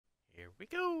We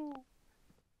go!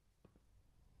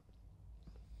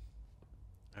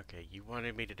 Okay, you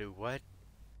wanted me to do what?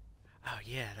 Oh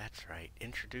yeah, that's right.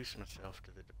 Introduce myself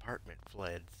to the department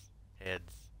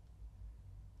heads.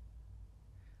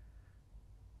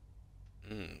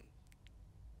 Mmm,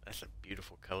 that's a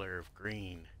beautiful color of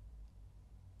green.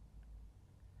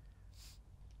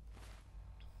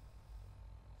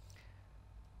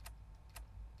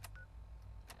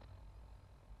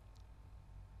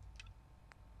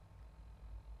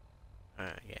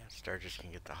 Yeah, Sturgis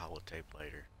can get the holotape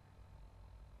later.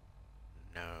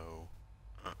 No.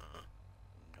 Uh-uh.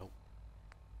 Nope.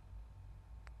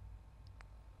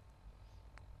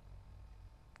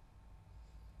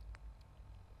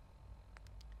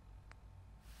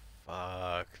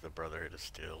 Fuck the Brotherhood of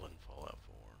Steel and Fallout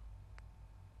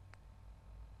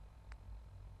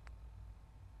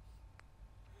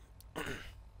 4.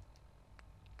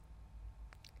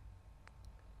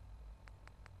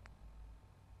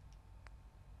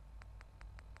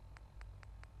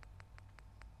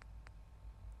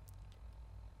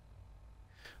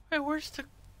 Hey, where's the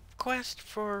quest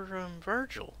for,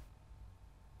 Virgil?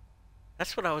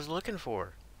 That's what I was looking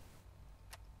for.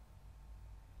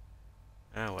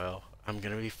 Oh well, I'm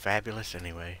gonna be fabulous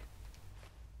anyway.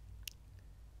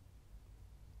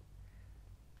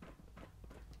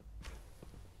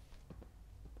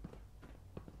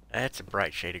 That's a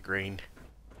bright shade of green.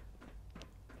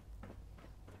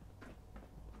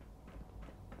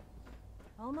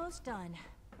 Almost done.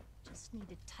 Just need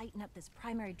to tighten up this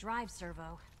primary drive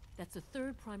servo. That's the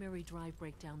third primary drive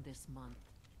breakdown this month.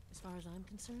 As far as I'm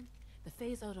concerned, the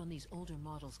phase-out on these older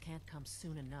models can't come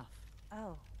soon enough.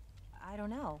 Oh, I don't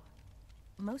know.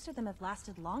 Most of them have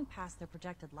lasted long past their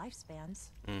projected lifespans.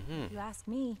 If you ask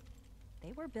me,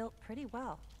 they were built pretty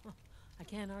well. I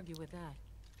can't argue with that.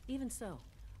 Even so,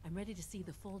 I'm ready to see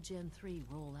the full Gen 3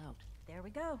 roll out. There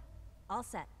we go. All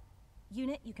set.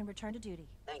 Unit, you can return to duty.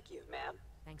 Thank you, ma'am.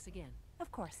 Thanks again.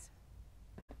 Of course.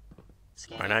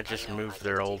 Why not just move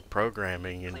their old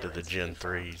programming into the Gen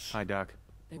 3s? Hi, Doc.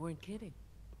 They weren't kidding.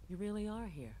 You really are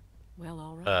here. Well,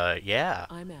 all right. Yeah.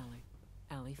 I'm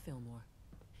Allie Fillmore.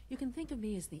 You can think of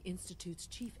me as the Institute's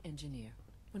chief engineer.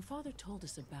 When Father told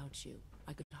us about you,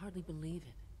 I could hardly believe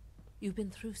it. You've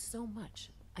been through so much,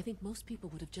 I think most people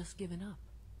would have just given up.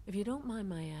 If you don't mind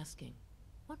my asking,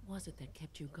 what was it that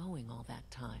kept you going all that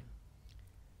time?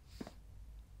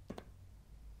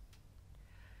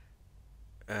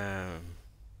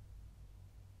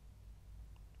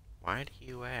 Why do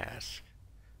you ask?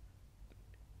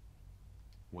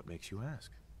 What makes you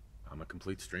ask? I'm a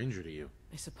complete stranger to you.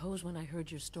 I suppose when I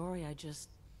heard your story,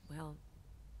 well,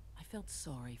 I felt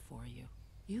sorry for you.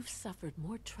 You've suffered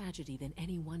more tragedy than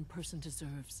any one person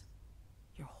deserves.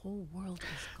 Your whole world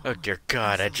is Oh gone. dear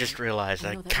God, I I'm just sorry. realized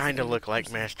I I know that was a kinda very look like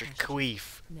personal Master question.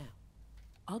 Queef. Now,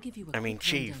 I'll give you a quick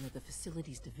Chief. rundown of the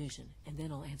facilities division, and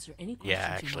then I'll answer any questions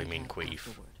Yeah, I actually you might mean have Queef.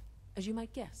 afterward. As you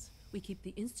might guess, we keep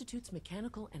the Institute's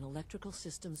mechanical and electrical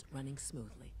systems running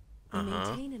smoothly. We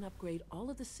maintain and upgrade all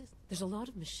of the systems. There's a lot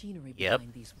of machinery Yep.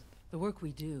 behind these. The work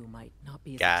we do might not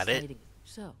be as Got it. exciting.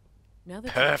 So, now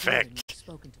that Perfect. you're here and you've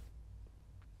spoken to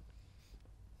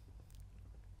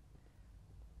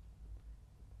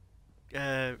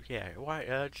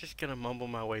Yeah, just gonna mumble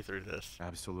my way through this.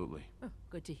 Absolutely. Oh,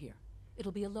 good to hear.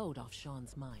 It'll be a load off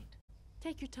Sean's mind.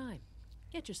 Take your time.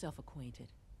 Get yourself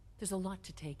acquainted. There's a lot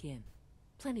to take in.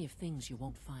 Plenty of things you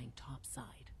won't find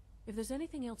topside. If there's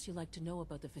anything else you'd like to know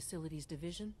about the facilities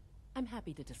division, I'm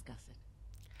happy to discuss it.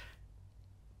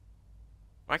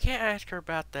 Why can't I ask her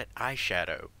about that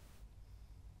eyeshadow?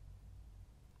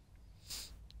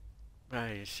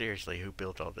 Seriously, who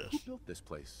built all this? Who built this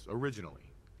place,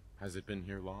 originally? Has it been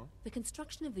here long? The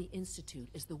construction of the Institute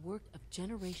is the work of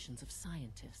generations of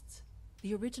scientists.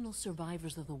 The original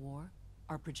survivors of the war,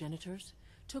 our progenitors,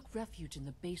 took refuge in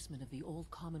the basement of the old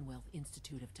Commonwealth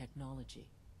Institute of Technology.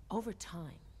 Over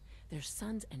time, their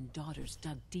sons and daughters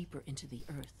dug deeper into the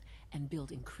earth and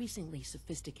built increasingly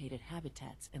sophisticated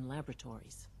habitats and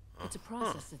laboratories. It's a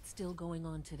process that's still going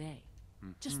on today.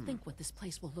 Just think what this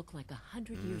place will look like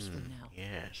 100 years from now.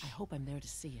 Yes. I hope I'm there to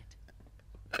see it.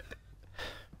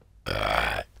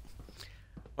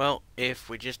 Well, if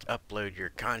we just upload your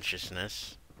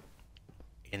consciousness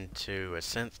into a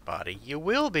synth body, you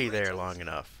will be there long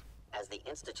enough. As the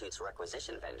Institute's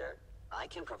requisition vendor, I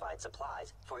can provide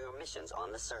supplies for your missions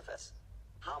on the surface.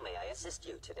 How may I assist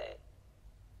you today?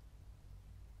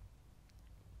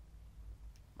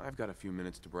 I've got a few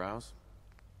minutes to browse.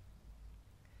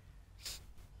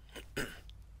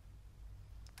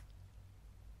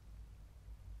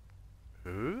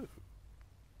 Ooh.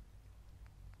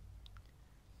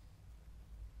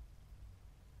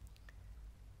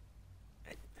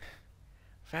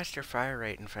 Faster fire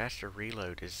rate and faster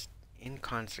reload is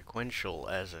inconsequential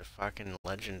as a fucking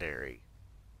legendary.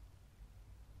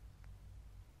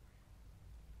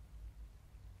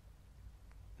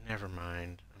 Never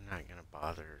mind. I'm not gonna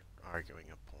bother arguing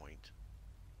a point.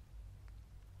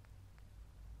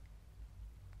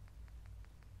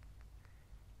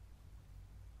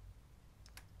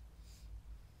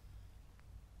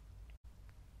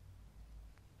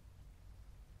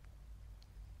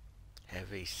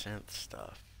 Heavy synth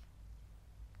stuff.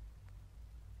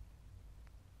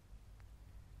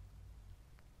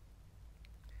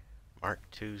 Mark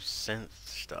II synth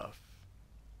stuff.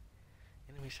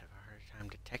 Enemies have a harder time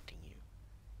detecting you.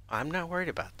 I'm not worried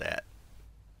about that.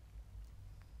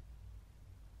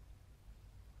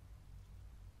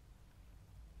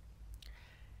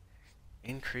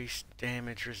 Increased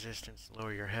damage resistance,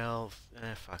 lower your health.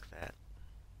 Fuck that.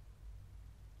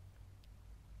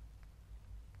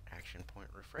 Action point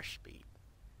refresh speed.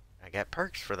 I got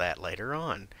perks for that later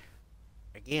on.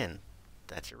 Again,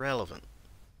 that's irrelevant.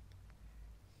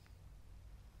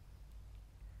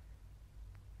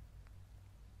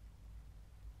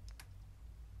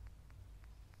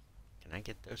 Can I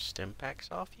get those stim packs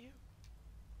off you?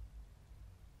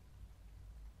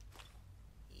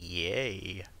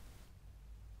 Yay.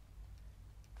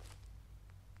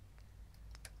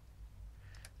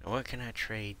 Now what can I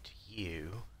trade to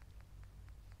you?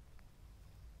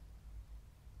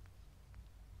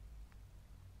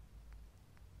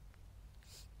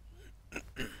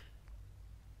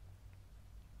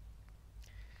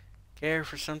 Care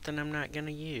for something I'm not gonna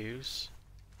use.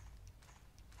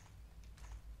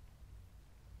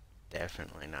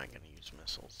 Definitely not gonna use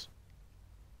missiles.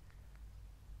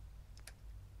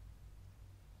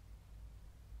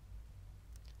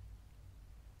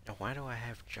 Now why do I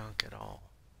have junk at all?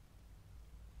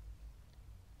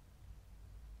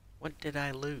 What did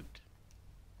I loot?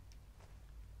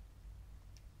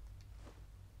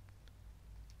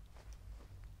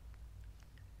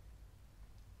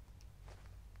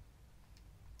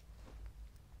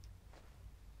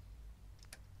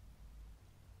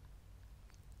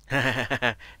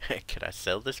 Could I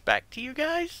sell this back to you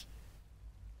guys?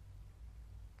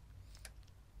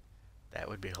 That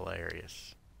would be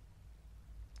hilarious.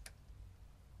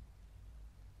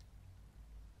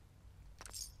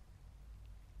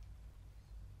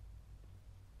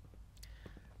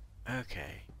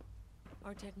 Okay.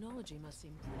 Our technology must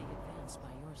seem pretty advanced by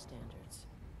your standards.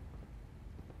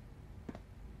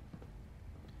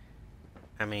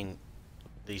 I mean,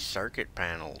 these circuit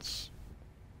panels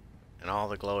and all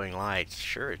the glowing lights,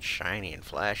 sure it's shiny and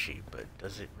flashy, but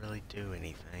does it really do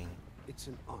anything? It's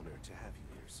an honor to have you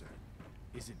here, sir.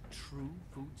 Is it true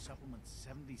Food Supplement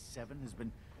 77 has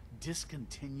been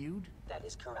discontinued? That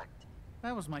is correct.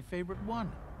 That was my favorite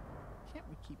one. Can't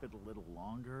we keep it a little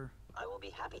longer? I will be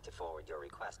happy to forward your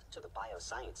request to the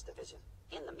Bioscience Division.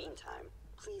 In the meantime,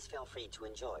 please feel free to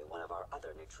enjoy one of our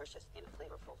other nutritious and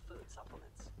flavorful food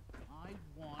supplements.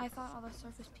 I thought all the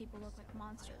surface people looked like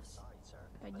monsters.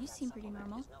 But you seem pretty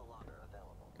normal.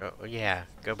 Oh, yeah.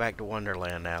 Go back to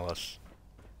Wonderland, Alice.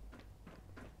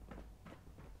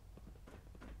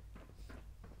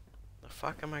 The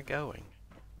fuck am I going?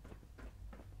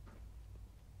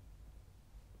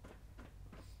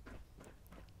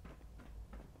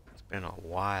 It's been a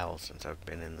while since I've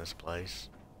been in this place.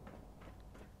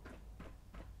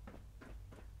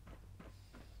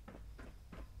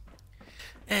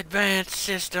 Advanced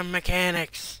System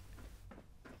Mechanics!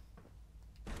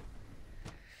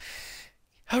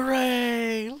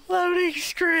 Hooray! Loading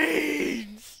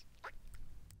screens!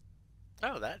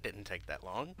 Oh, that didn't take that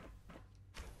long.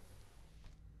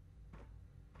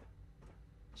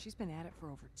 She's been at it for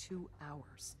over 2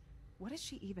 hours. What is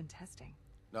she even testing?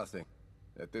 Nothing.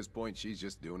 At this point, she's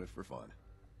just doing it for fun.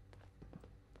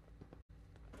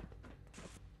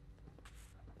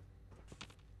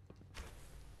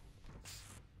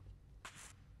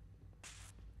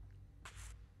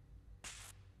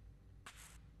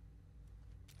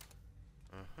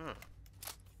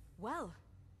 Well,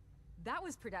 that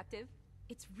was productive.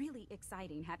 It's really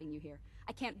exciting having you here.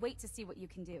 I can't wait to see what you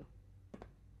can do.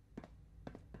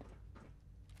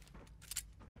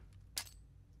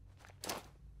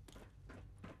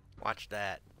 Watch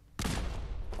that.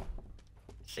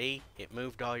 See? It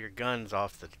moved all your guns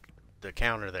off the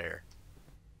counter there.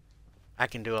 I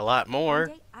can do a lot more.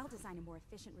 One day, I'll design a more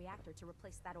efficient reactor to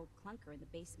replace that old clunker in the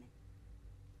basement.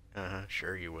 Uh-huh,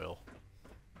 sure you will.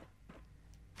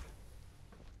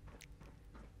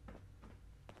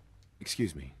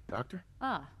 Excuse me, Doctor?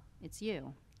 Ah, it's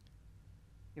you.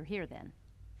 You're here then.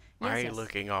 Why are you Yes,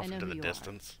 looking I off know into who the you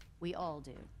distance? are. We all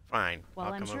do. Fine. While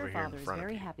I'll I'm come sure over here in Father is front of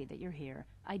very you. happy that you're here,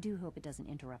 I do hope it doesn't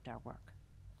interrupt our work.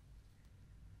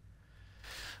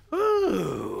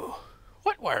 Ooh.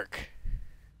 What work?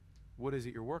 What is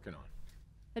it you're working on?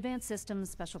 Advanced Systems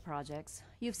Special Projects.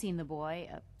 You've seen the boy,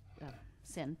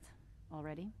 Synth,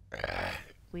 already.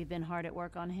 We've been hard at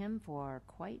work on him for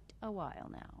quite a while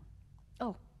now.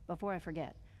 Oh, before I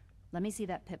forget, let me see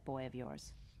that Pip-Boy of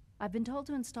yours. I've been told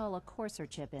to install a Courser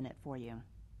chip in it for you.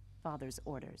 Father's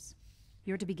orders.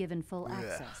 You're to be given full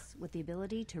access, with the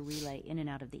ability to relay in and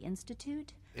out of the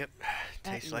Institute. Yep.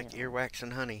 Tastes like will. earwax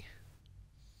and honey.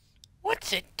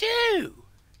 What's it do?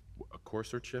 A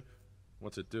Courser chip?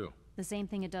 What's it do? The same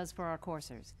thing it does for our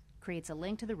coursers. Creates a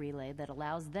link to the relay that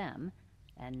allows them,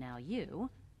 and now you,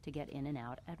 to get in and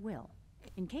out at will.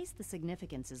 In case the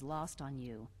significance is lost on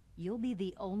you, you'll be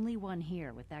the only one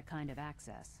here with that kind of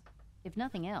access. If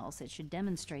nothing else, it should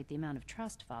demonstrate the amount of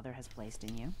trust Father has placed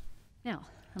in you. Now,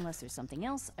 unless there's something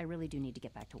else, I really do need to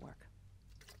get back to work.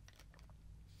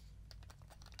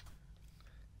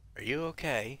 Are you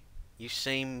okay? You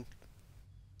seem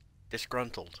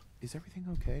disgruntled. Is everything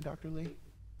okay, Dr. Lee?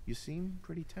 You seem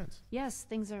pretty tense. Yes,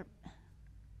 things are...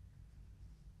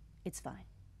 It's fine.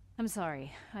 I'm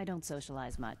sorry, I don't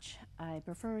socialize much. I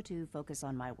prefer to focus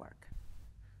on my work.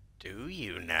 Do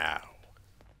you now?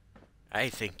 I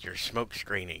think you're smoke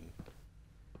screening.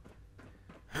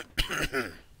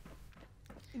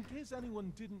 In case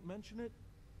anyone didn't mention it,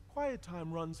 quiet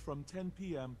time runs from 10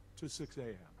 p.m. to 6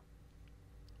 a.m.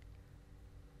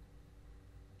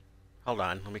 Hold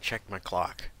on, let me check my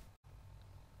clock.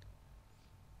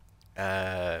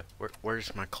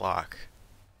 Where's my clock?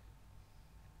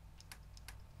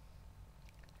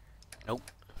 Nope.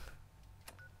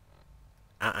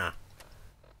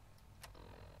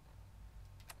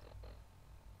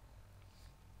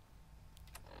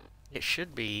 It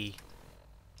should be...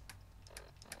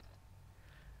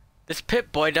 This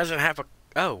Pip-Boy doesn't have a...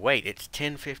 Oh, wait, it's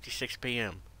 10:56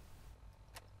 p.m.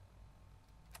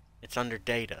 It's under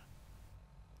data.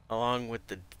 Along with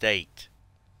the date.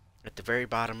 At the very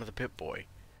bottom of the Pip-Boy.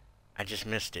 I just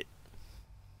missed it.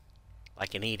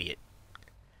 Like an idiot.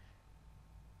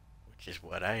 Which is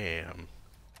what I am.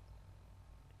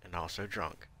 And also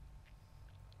drunk.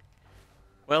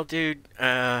 Well, dude,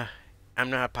 I'm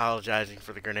not apologizing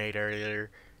for the grenade earlier.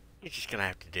 You're just gonna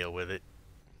have to deal with it.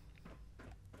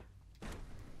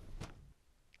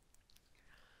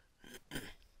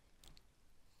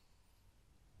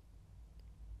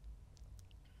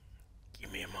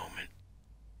 Give me a moment.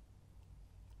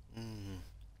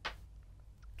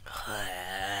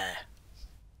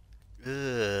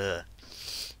 Ugh.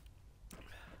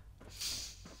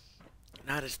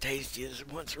 Not as tasty as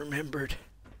once remembered.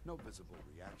 No visible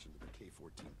reaction to the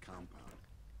K-14 compound.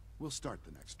 We'll start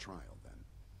the next trial then.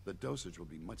 The dosage will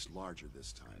be much larger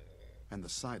this time, and the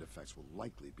side effects will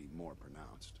likely be more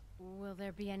pronounced. Will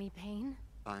there be any pain?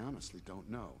 I honestly don't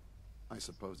know. I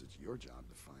suppose it's your job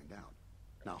to find out.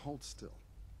 Now hold still.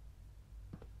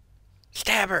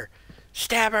 Stab her!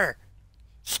 Stab her!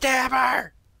 Stab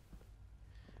her!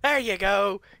 There you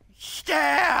go!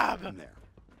 Stab! And there.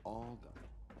 All done.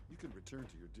 You can return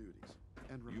to your duties.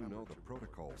 And remember, You know the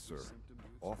protocol, sir.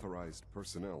 Authorized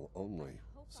personnel only.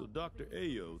 So Dr.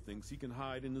 Ayo thinks he can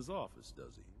hide in his office,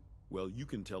 does he? Well, you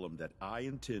can tell him that I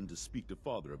intend to speak to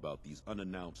Father about these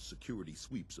unannounced security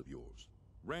sweeps of yours.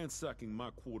 Ransacking my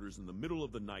quarters in the middle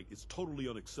of the night is totally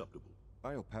unacceptable.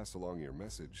 I'll pass along your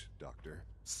message, Doctor.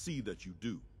 See that you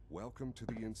do. Welcome to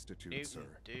the Institute, sir.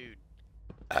 Dude.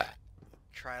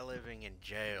 Try living in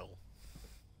jail.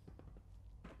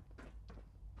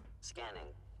 Scanning.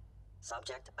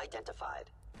 Subject identified.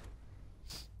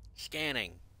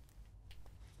 Scanning.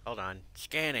 Hold on.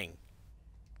 Scanning.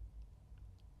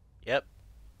 Yep.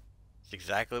 It's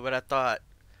exactly what I thought.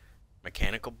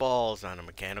 Mechanical balls on a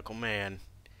mechanical man.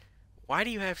 Why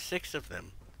do you have 6 of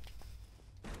them?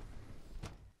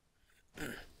 I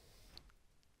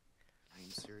am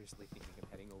seriously thinking of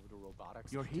heading over to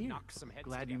robotics. You're to here. knock some heads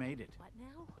Glad you together. made it. What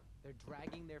now? They're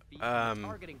dragging their feet on the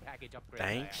targeting package upgrade I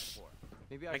thanks. asked for.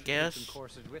 Maybe I I should guess. take some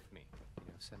courses with me. You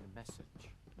know, send a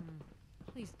message.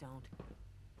 Please don't.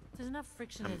 There's enough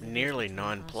friction I'm as it is nearly between us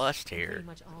nonplussed and here. Pretty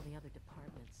much all the other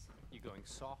departments. You going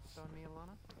soft on me,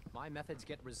 Alana? My methods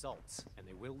get results, and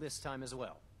they will this time as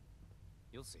well.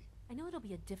 You'll see. I know it'll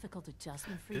be a difficult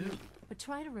adjustment for you, but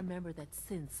try to remember that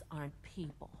synths aren't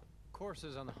people.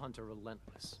 Courses on the hunt are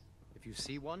relentless. If you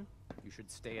see one, you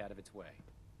should stay out of its way.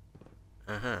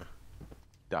 Uh-huh.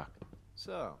 Doc.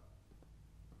 So,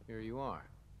 here you are.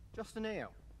 Justin Ayo,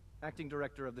 Acting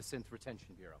Director of the Synth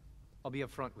Retention Bureau. I'll be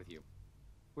upfront with you.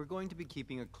 We're going to be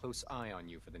keeping a close eye on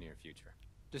you for the near future.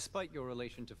 Despite your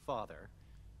relation to Father,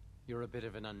 You're a bit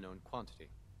of an unknown quantity.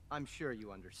 I'm sure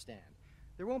you understand.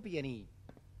 There won't be any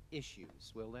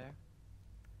issues, will there?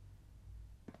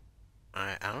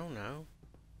 I don't know.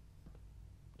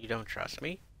 You don't trust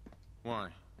me? Why?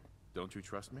 Don't you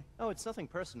trust me? Oh, it's nothing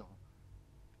personal.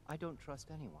 I don't trust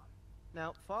anyone.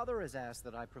 Now, Father has asked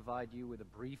that I provide you with a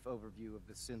brief overview of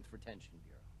the Synth Retention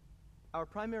Bureau. Our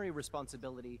primary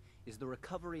responsibility is the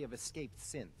recovery of escaped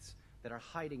synths that are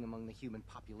hiding among the human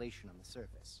population on the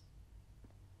surface.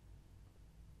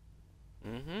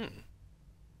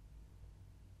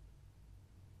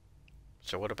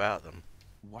 So what about them?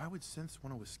 Why would synths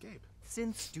want to escape?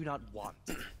 Synths do not want.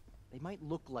 They might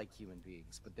look like human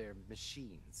beings, but they're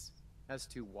machines. As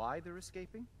to why they're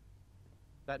escaping,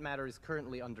 that matter is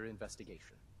currently under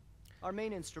investigation. Our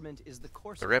main instrument is the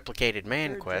Courser. The replicated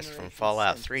man quest from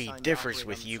Fallout 3 differs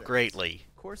with you greatly.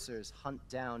 Coursers hunt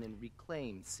down and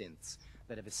reclaim synths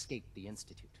that have escaped the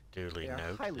Institute. Duly They are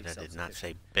note highly that I did not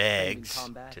say self-sufficient, trained in begs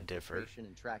combat, to differ, infiltration,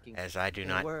 and tracking. as I do In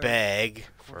a not word, beg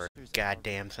for a Coursers are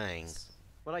goddamn thing.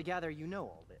 But I gather you know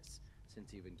all this,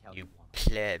 since you've encountered You one.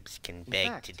 plebs can In beg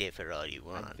fact, to differ all you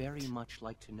want. I'd very much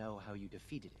like to know how you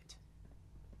defeated it.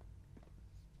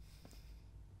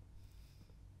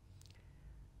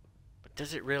 But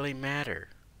does it really matter?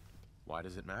 Why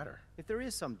does it matter? If there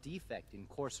is some defect in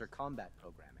Courser combat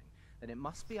programming, then it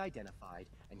must be identified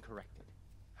and corrected.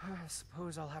 I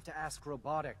suppose I'll have to ask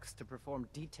robotics to perform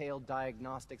detailed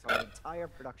diagnostics on the entire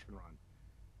production run.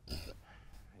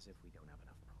 As if we don't have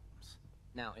enough problems.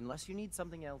 Now, unless you need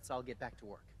something else, I'll get back to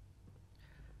work.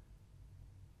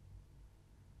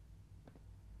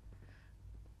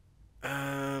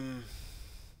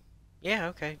 Yeah,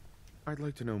 okay. I'd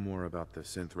like to know more about the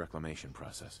synth reclamation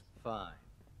process. Fine.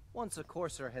 Once a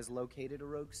Courser has located a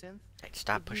rogue synth, Hey,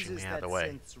 stop it pushing uses me out of that the way.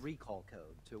 synth's recall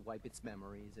code to wipe its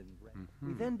memories and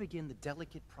we then begin the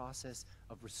delicate process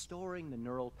of restoring the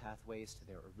neural pathways to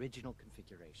their original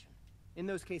configuration. In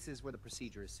those cases where the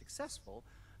procedure is successful,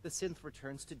 the synth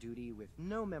returns to duty with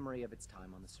no memory of its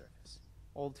time on the surface.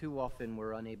 All too often,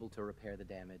 we're unable to repair the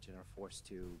damage and are forced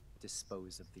to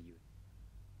dispose of the unit.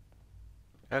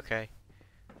 Okay.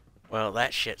 Well,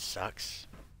 that shit sucks.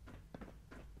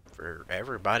 For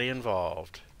everybody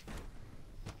involved.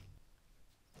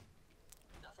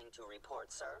 Nothing to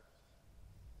report, sir.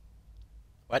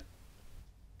 What?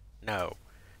 No.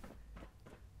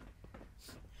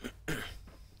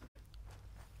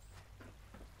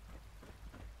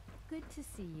 Good to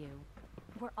see you.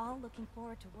 We're all looking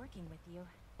forward to working with you.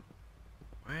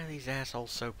 Why are these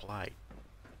assholes so polite?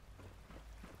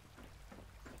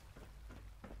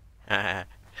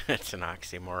 That's an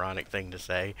oxymoronic thing to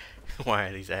say. Why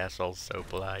are these assholes so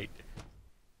polite?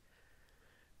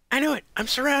 I knew it! I'm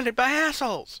surrounded by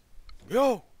assholes!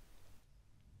 Yo!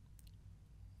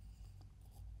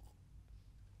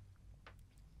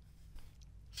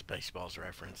 Spaceballs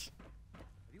reference.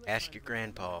 Ask your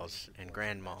grandpas and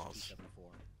grandmas.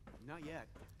 Not yet.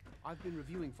 I've been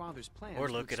reviewing Father's plans Or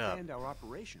look to it up. expand our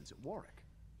operations at Warwick.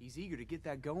 He's eager to get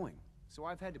that going, so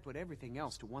I've had to put everything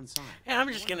else to one side. Yeah,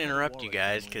 I'm just gonna interrupt you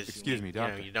guys because Excuse me, you know,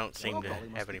 Doctor. you don't seem to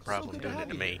have any problem doing it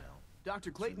to me.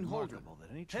 Dr. Clayton Holdren,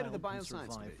 head of the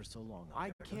Bioscience Division. for so long.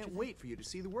 I can't wait for you to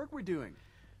see the work we're doing.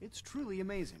 It's truly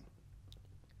amazing.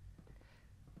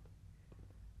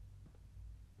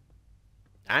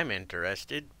 I'm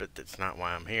interested, but that's not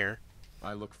why I'm here.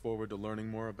 I look forward to learning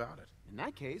more about it. In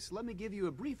that case, let me give you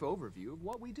a brief overview of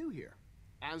what we do here.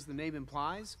 As the name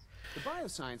implies, the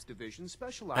Bioscience Division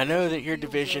specializes I know in that your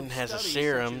fields division of has a studies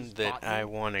serum such as that I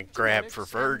botany, want to grab genetics, for and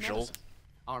Virgil. medicine.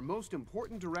 Our most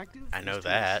important directive I know is to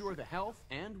that. ensure the health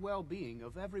and well-being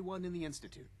of everyone in the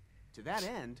Institute. To that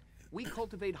end, we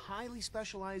cultivate highly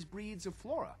specialized breeds of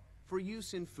flora for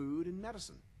use in food and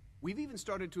medicine. We've even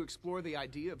started to explore the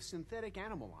idea of synthetic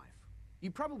animal life.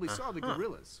 You probably saw the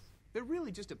gorillas. They're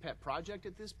really just a pet project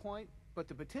at this point, but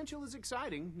the potential is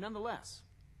exciting nonetheless.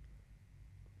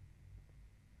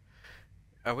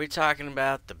 Are we talking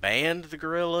about the band, the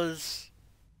Gorillas?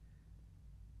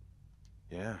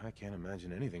 Yeah, I can't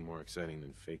imagine anything more exciting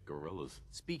than fake gorillas.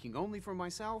 Speaking only for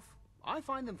myself, I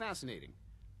find them fascinating.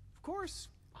 Of course,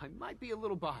 I might be a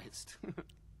little biased.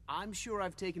 I'm sure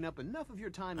I've taken up enough of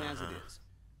your time as it is.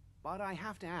 But I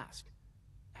have to ask,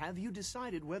 have you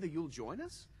decided whether you'll join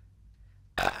us?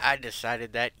 I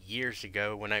decided that years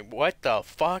ago when I... What the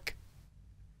fuck?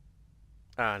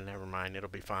 Never mind. It'll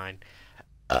be fine.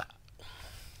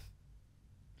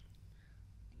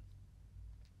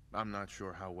 I'm not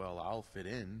sure how well I'll fit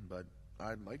in, but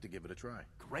I'd like to give it a try.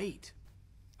 Great.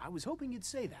 I was hoping you'd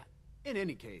say that. In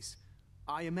any case,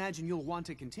 I imagine you'll want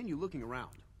to continue looking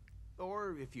around.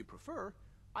 Or, if you prefer,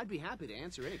 I'd be happy to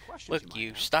answer any questions Look, you you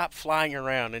might have. stop flying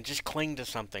around and just cling to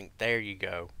something. There you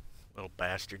go, little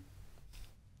bastard.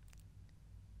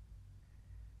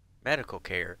 Medical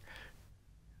care.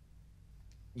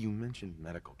 You mentioned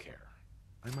medical care.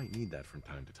 I might need that from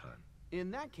time to time.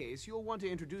 In that case, you'll want to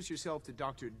introduce yourself to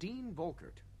Dr. Dean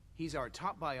Volkert. He's our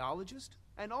top biologist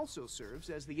and also serves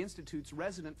as the Institute's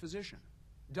resident physician.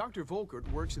 Dr.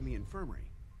 Volkert works in the infirmary.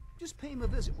 Just pay him a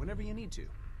visit whenever you need to.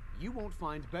 You won't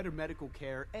find better medical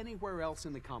care anywhere else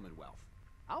in the Commonwealth.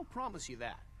 I'll promise you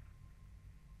that.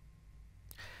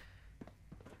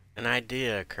 An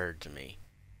idea occurred to me.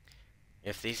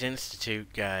 If these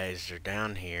Institute guys are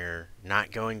down here,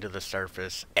 not going to the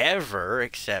surface ever,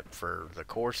 except for the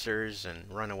coursers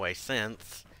and runaway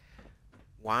synths,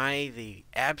 why the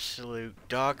absolute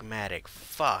dogmatic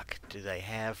fuck do they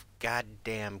have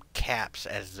goddamn caps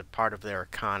as a part of their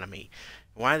economy?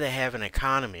 Why do they have an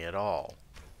economy at all?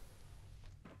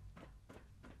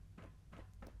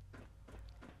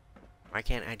 Why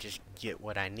can't I just get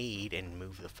what I need and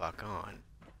move the fuck on?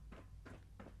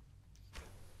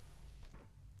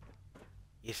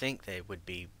 You think they would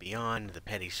be beyond the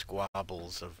petty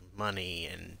squabbles of money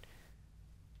and,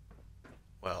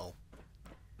 well,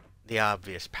 the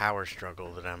obvious power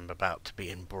struggle that I'm about to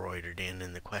be embroidered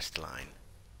in the quest line.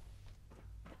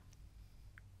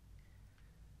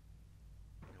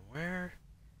 Where?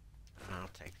 I'll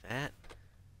take that.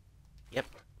 Yep.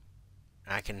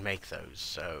 I can make those,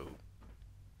 so...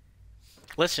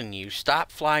 Listen, you, stop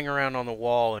flying around on the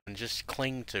wall and just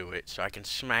cling to it so I can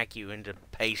smack you into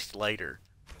paste later.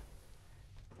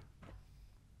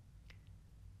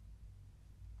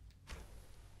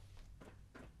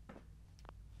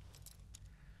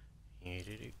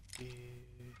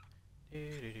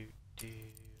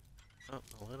 Oh,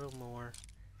 a little more.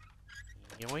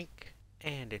 Yoink.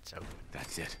 And it's open.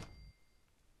 That's it.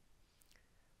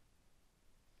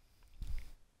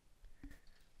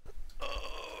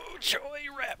 Oh, joy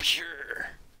rapture.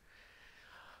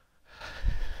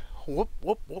 Whoop,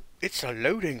 whoop, whoop. It's a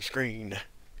loading screen.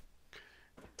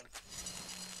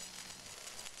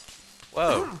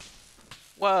 Whoa.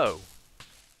 Whoa.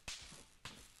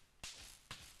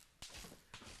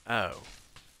 Oh.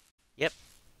 Yep.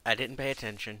 I didn't pay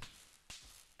attention.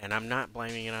 And I'm not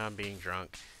blaming it on being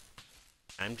drunk.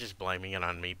 I'm just blaming it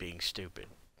on me being stupid.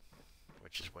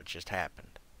 Which is what just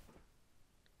happened.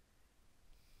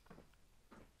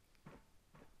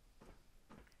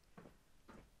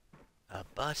 A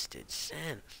busted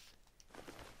synth.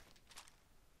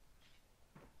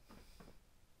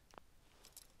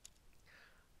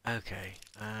 Okay,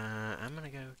 I'm gonna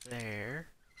go there.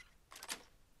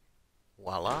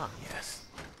 Voila. Yes.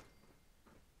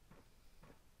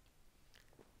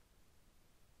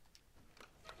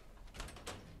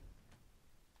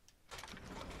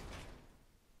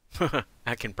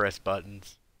 I can press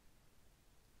buttons.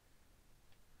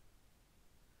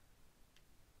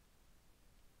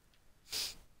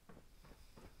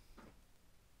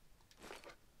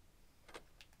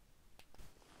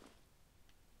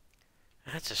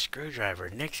 That's a screwdriver.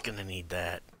 Nick's gonna need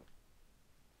that.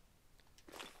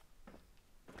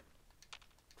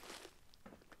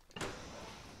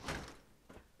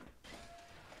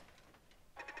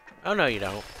 Oh, no, you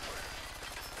don't.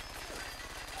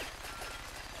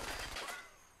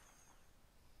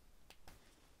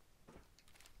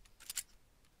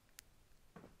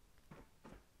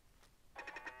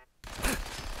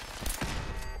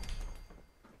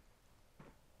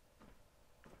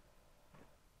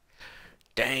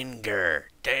 Danger,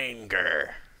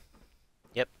 danger.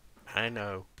 Yep, I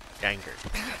know. Danger.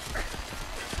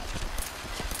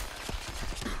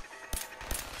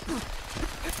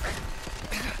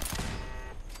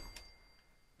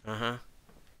 Uh-huh.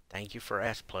 Thank you for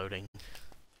exploding.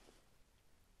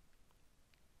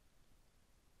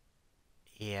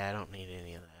 Yeah, I don't need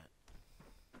any of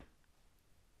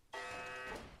that.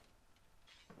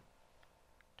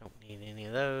 Don't need any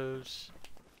of those.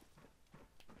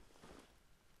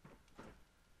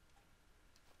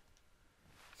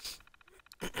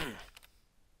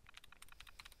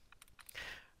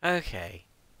 Okay.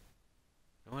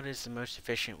 What is the most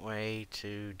efficient way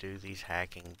to do these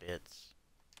hacking bits?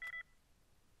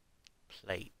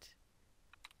 Plate.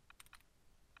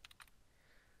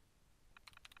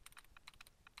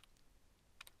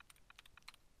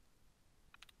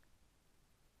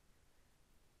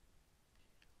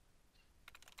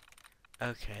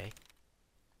 Okay.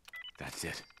 That's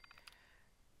it.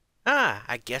 Ah,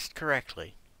 I guessed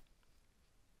correctly.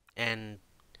 And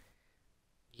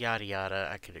yada yada,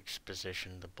 I could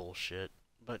exposition the bullshit,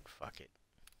 but fuck it.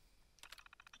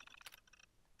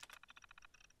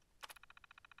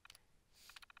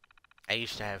 I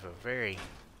used to have a very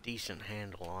decent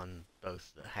handle on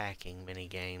both the hacking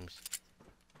minigames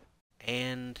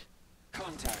and...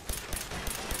 Contact.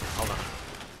 Hold on.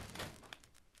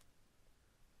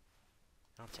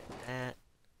 I'll take that.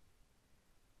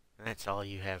 That's all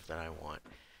you have that I want.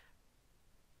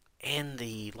 And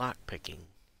the lockpicking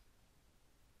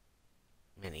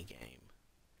minigame.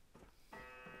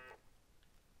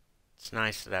 It's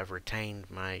nice that I've retained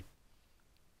my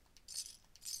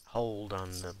hold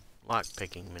on the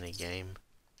lockpicking minigame.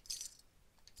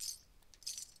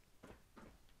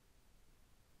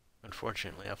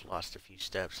 Unfortunately, I've lost a few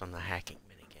steps on the hacking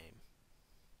minigame.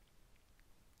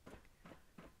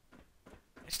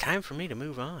 It's time for me to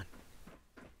move on.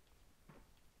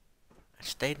 I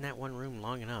stayed in that one room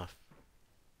long enough.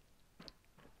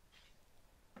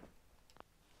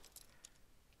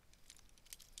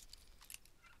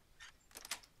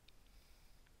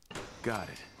 Got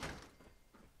it.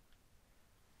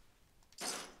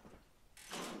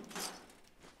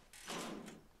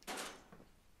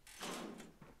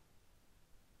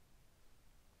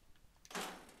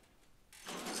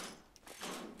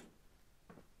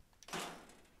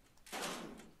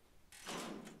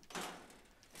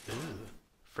 Ooh,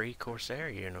 free Corsair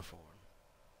uniform.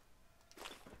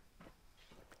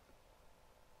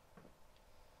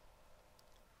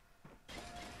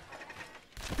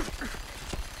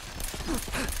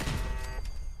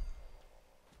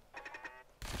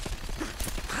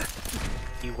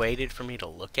 You waited for me to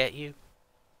look at you?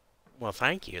 Well,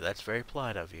 thank you. That's very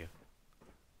polite of you.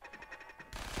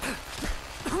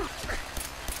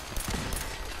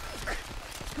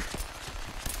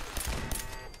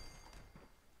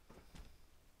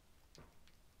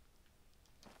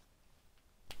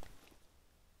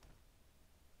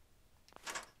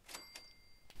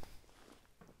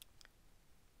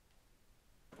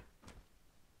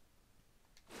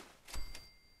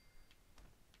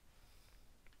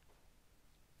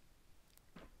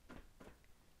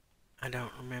 I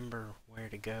don't remember where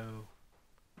to go,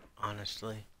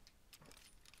 honestly.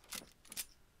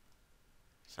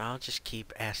 So I'll just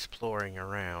keep exploring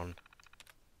around.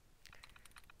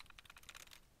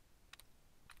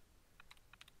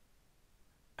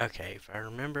 Okay, if I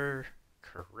remember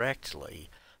correctly,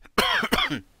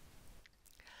 a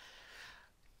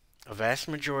vast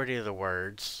majority of the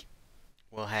words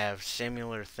will have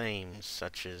similar themes,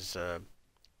 such as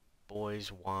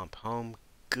boys, womp, home,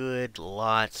 good,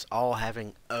 lots, all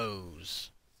having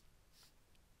O's.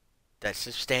 That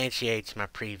substantiates my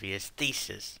previous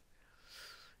thesis.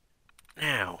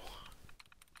 Now,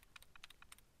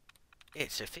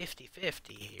 it's a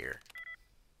 50-50 here.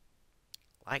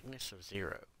 Likeness of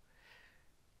 0.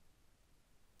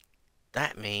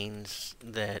 That means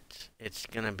that it's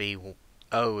going to be,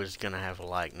 O is going to have a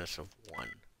likeness of 1.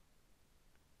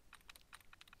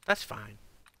 That's fine.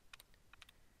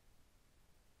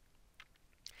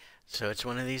 So it's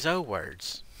one of these O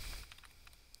words.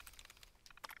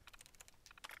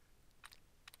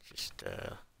 Just,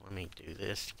 let me do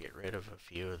this to get rid of a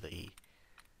few of the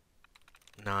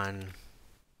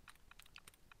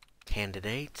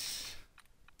non-candidates.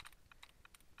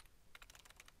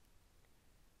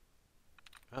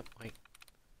 Oh, wait.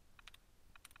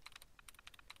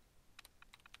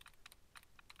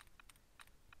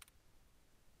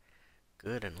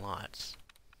 Good and lots.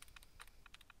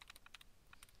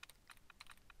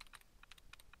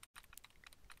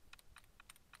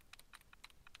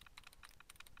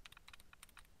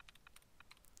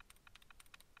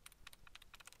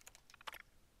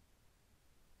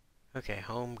 Okay,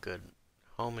 home, good.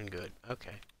 Home and good.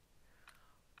 Okay.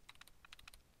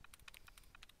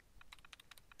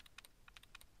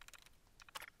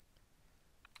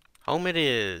 Home it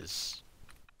is.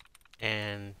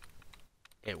 And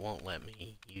it won't let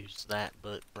me use that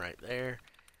but right there.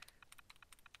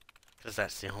 Because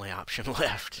that's the only option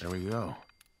left. There we go.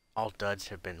 All duds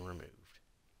have been removed.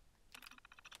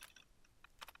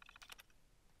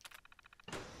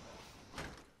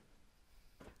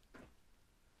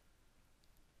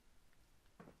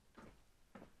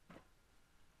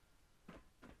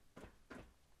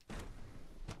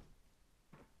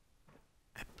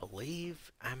 I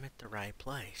believe I'm at the right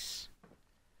place.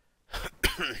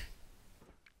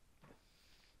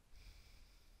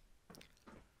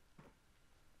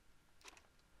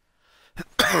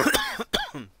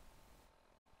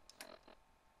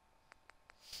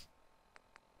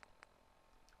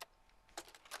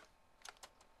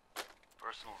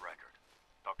 Personal record.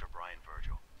 Dr. Brian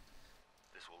Virgil.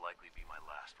 This will likely be my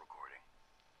last recording.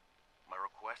 My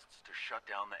requests to shut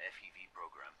down the FEV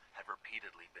program have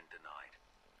repeatedly been denied.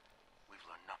 We've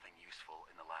learned nothing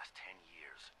useful in the last 10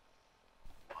 years.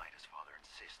 why does Father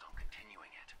insist on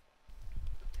continuing it?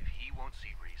 If he won't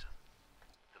see reason,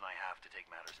 then I have to take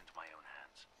matters into my own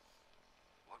hands.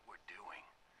 What we're doing,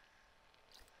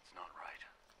 it's not right.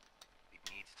 It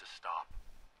needs to stop.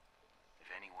 If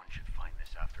anyone should find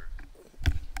this after...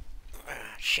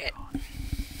 Shit.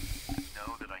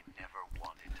 Know that I never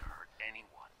wanted to hurt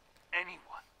anyone.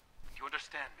 Anyone. Do you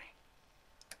understand me?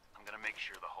 I'm gonna make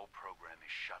sure the whole program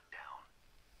is shut down.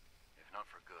 If not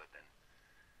for good, then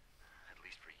at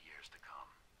least for years to come.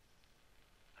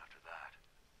 After that,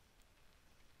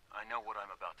 I know what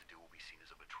I'm about to do will be seen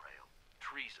as a betrayal.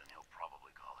 Treason, he'll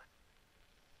probably call it.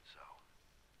 So,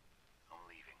 I'm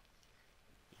leaving.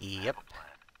 Yep. I have a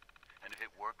plan. And if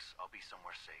it works, I'll be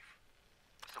somewhere safe.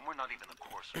 Somewhere not even the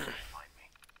Coursers will find me.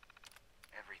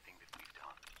 Everything that we've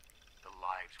done, the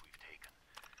lives we've taken.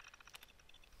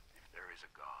 If there is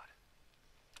a God,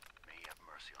 may he have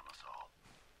mercy on us all.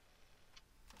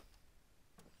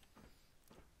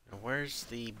 Now where's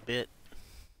the bit?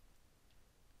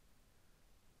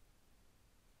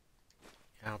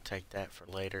 I'll take that for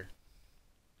later.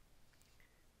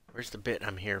 Where's the bit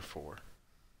I'm here for?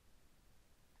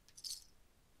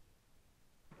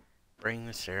 Bring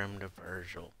the serum to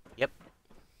Virgil. Yep.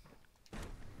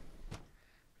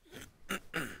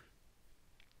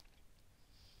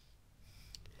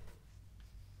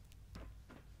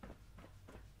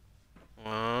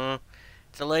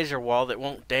 It's a laser wall that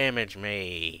won't damage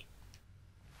me.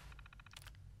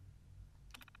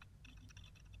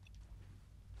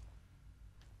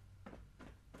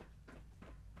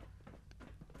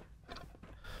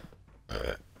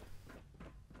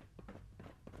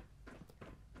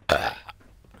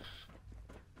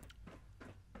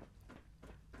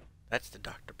 That's the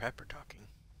Dr. Pepper talking.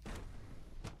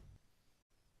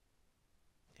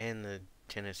 And the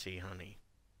Tennessee honey.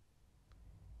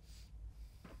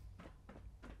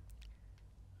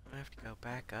 I have to go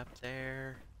back up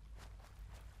there.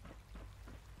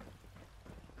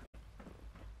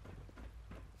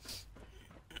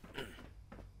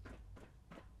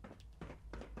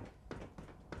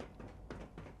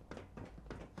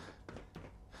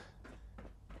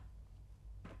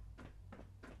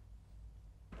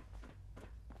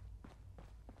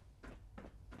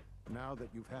 Now that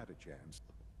you've had a chance...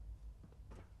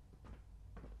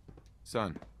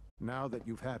 Son. Now that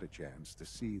you've had a chance to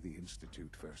see the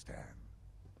Institute firsthand,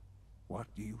 what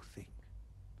do you think?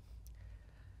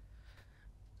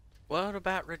 What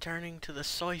about returning to the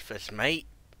surface, mate?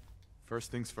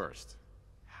 First things first.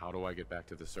 How do I get back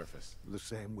to the surface? The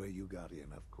same way you got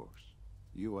in, of course.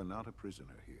 You are not a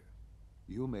prisoner here.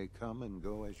 You may come and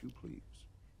go as you please.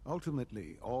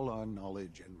 Ultimately, all our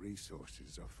knowledge and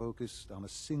resources are focused on a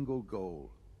single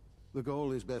goal. The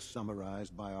goal is best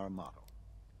summarized by our motto: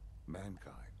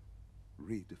 mankind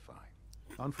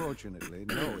redefined. Unfortunately,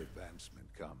 no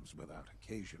advancement comes without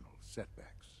occasional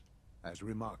setbacks. As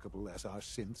remarkable as our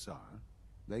synths are,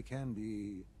 they can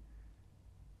be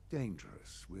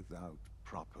dangerous without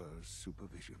proper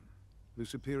supervision. The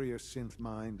superior synth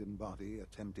mind and body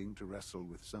attempting to wrestle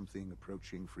with something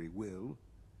approaching free will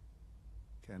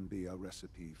can be a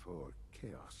recipe for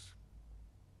chaos.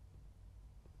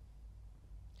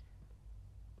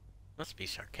 Must be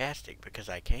sarcastic because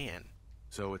I can.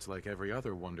 So it's like every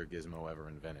other wonder gizmo ever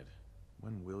invented.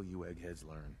 When will you eggheads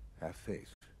learn? Have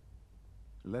faith.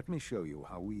 Let me show you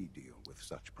how we deal with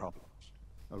such problems.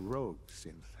 A rogue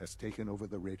synth has taken over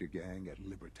the Raider gang at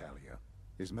Libertalia.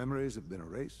 His memories have been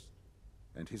erased,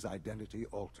 and his identity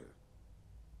altered.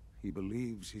 He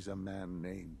believes he's a man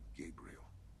named Gabriel.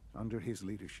 Under his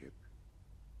leadership,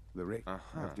 the Raider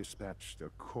have dispatched a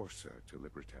Courser to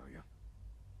Libertalia.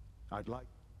 I'd like...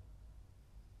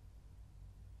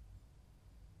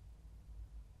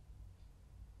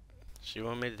 So you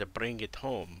want me to bring it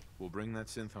home? We'll bring that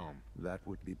synth home. That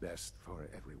would be best for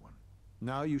everyone.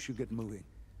 Now you should get moving.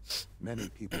 Many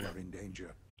people are in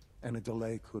danger, and a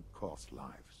delay could cost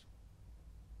lives.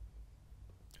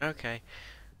 Okay.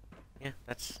 Yeah,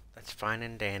 that's fine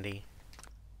and dandy.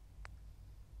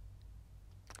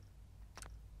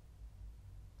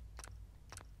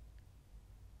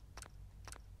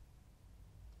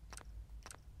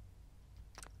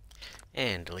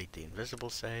 And delete the invisible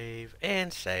save,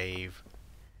 and save.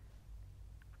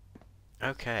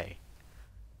 Okay.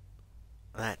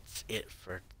 That's it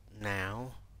for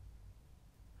now.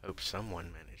 Hope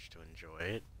someone managed to enjoy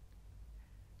it.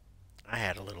 I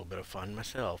had a little bit of fun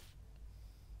myself.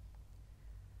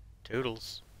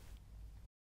 Toodles.